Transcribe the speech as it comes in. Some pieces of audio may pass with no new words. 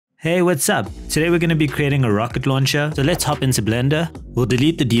Hey, what's up? Today we're going to be creating a rocket launcher, so let's hop into Blender. We'll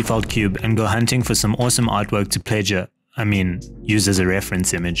delete the default cube and go hunting for some awesome artwork to use as a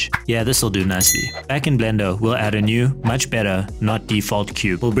reference image. Yeah, this'll do nicely. Back in Blender, we'll add a new, much better, not default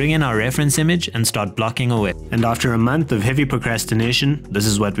cube. We'll bring in our reference image and start blocking away. And after a month of heavy procrastination, this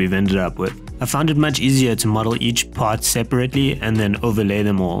is what we've ended up with. I found it much easier to model each part separately and then overlay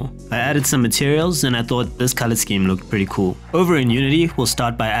them all. I added some materials and I thought this color scheme looked pretty cool. Over in Unity, we'll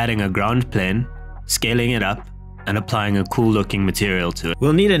start by adding a ground plane, scaling it up, and applying a cool looking material to it.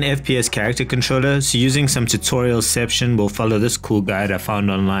 We'll need an FPS character controller, so using some tutorialception we'll follow this cool guide I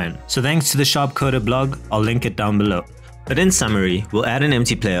found online. So thanks to the Sharp Coder blog, I'll link it down below. But in summary, we'll add an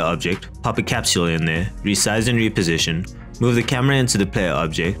empty player object, pop a capsule in there, resize and reposition, move the camera into the player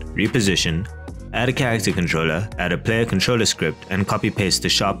object, reposition, add a character controller, add a player controller script, and copy paste the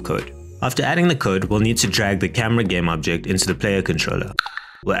Sharp code. After adding the code, we'll need to drag the camera game object into the player controller.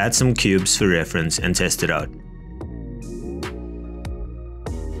 We'll add some cubes for reference and test it out.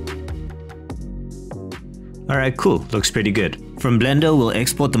 Alright, cool, looks pretty good. From Blender, we'll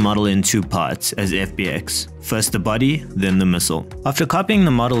export the model in two parts as FBX. First the body, then the missile. After copying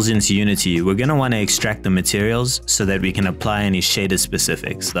the models into Unity, we're going to want to extract the materials so that we can apply any shader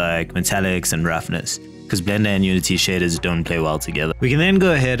specifics like metallics and roughness, because Blender and Unity shaders don't play well together. We can then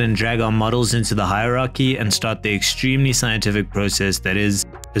go ahead and drag our models into the hierarchy and start the extremely scientific process that is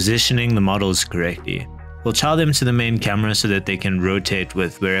positioning the models correctly. We'll chow them to the main camera so that they can rotate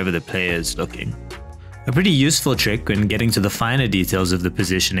with wherever the player is looking. A pretty useful trick when getting to the finer details of the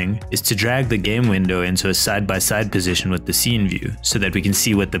positioning is to drag the game window into a side-by-side position with the scene view so that we can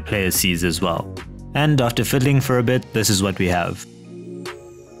see what the player sees as well. And after fiddling for a bit, this is what we have.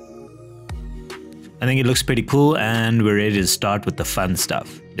 I think it looks pretty cool and we're ready to start with the fun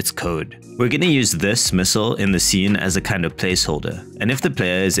stuff. It's code. We're going to use this missile in the scene as a kind of placeholder, and if the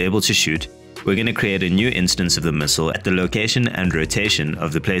player is able to shoot, we're going to create a new instance of the missile at the location and rotation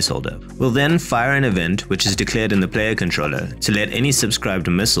of the placeholder. We'll then fire an event which is declared in the player controller to let any subscribed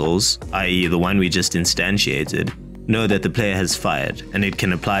missiles, i.e. the one we just instantiated, know that the player has fired and it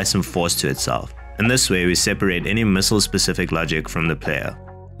can apply some force to itself. And this way we separate any missile specific logic from the player.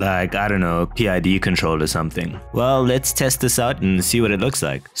 Like, I don't know, PID control or something. Well, let's test this out and see what it looks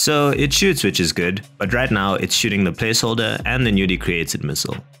like. So it shoots, which is good, but right now it's shooting the placeholder and the newly created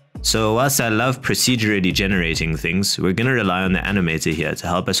missile. So whilst I love procedurally generating things, we're going to rely on the animator here to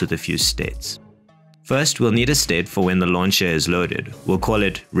help us with a few states. First, we'll need a state for when the launcher is loaded. We'll call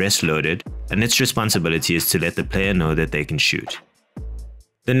it rest loaded, and its responsibility is to let the player know that they can shoot.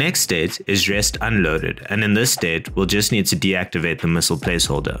 The next state is rest unloaded, and in this state, we'll just need to deactivate the missile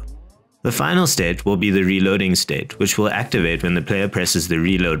placeholder. The final state will be the reloading state, which will activate when the player presses the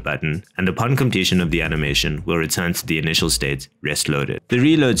reload button, and upon completion of the animation, will return to the initial state, rest loaded. The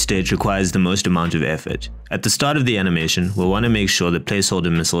reload state requires the most amount of effort. At the start of the animation, we'll want to make sure the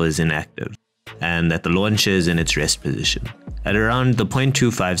placeholder missile is inactive, and that the launcher is in its rest position. At around the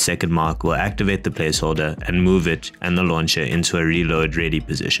 0.25 second mark, we'll activate the placeholder and move it and the launcher into a reload ready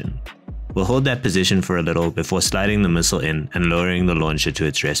position. We'll hold that position for a little before sliding the missile in and lowering the launcher to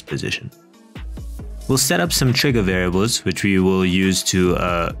its rest position. We'll set up some trigger variables which we will use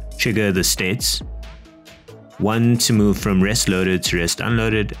to trigger the states. One to move from rest loaded to rest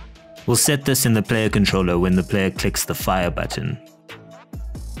unloaded. We'll set this in the player controller when the player clicks the fire button.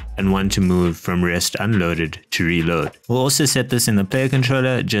 And one to move from rest unloaded to reload. We'll also set this in the player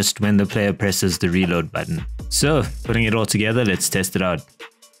controller just when the player presses the reload button. So, putting it all together, let's test it out.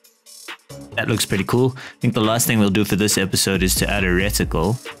 That looks pretty cool. I think the last thing we'll do for this episode is to add a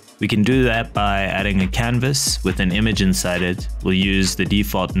reticle. We can do that by adding a canvas with an image inside it. We'll use the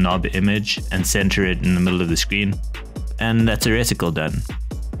default knob image and center it in the middle of the screen. And that's a reticle done.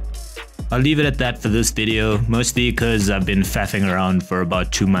 I'll leave it at that for this video, mostly because I've been faffing around for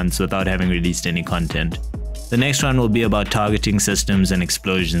about 2 months without having released any content. The next one will be about targeting systems and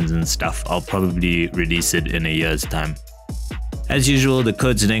explosions and stuff. I'll probably release it in a year's time. As usual, the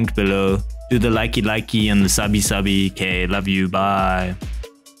code's linked below. Do the likey and the subby. Okay, love you, bye.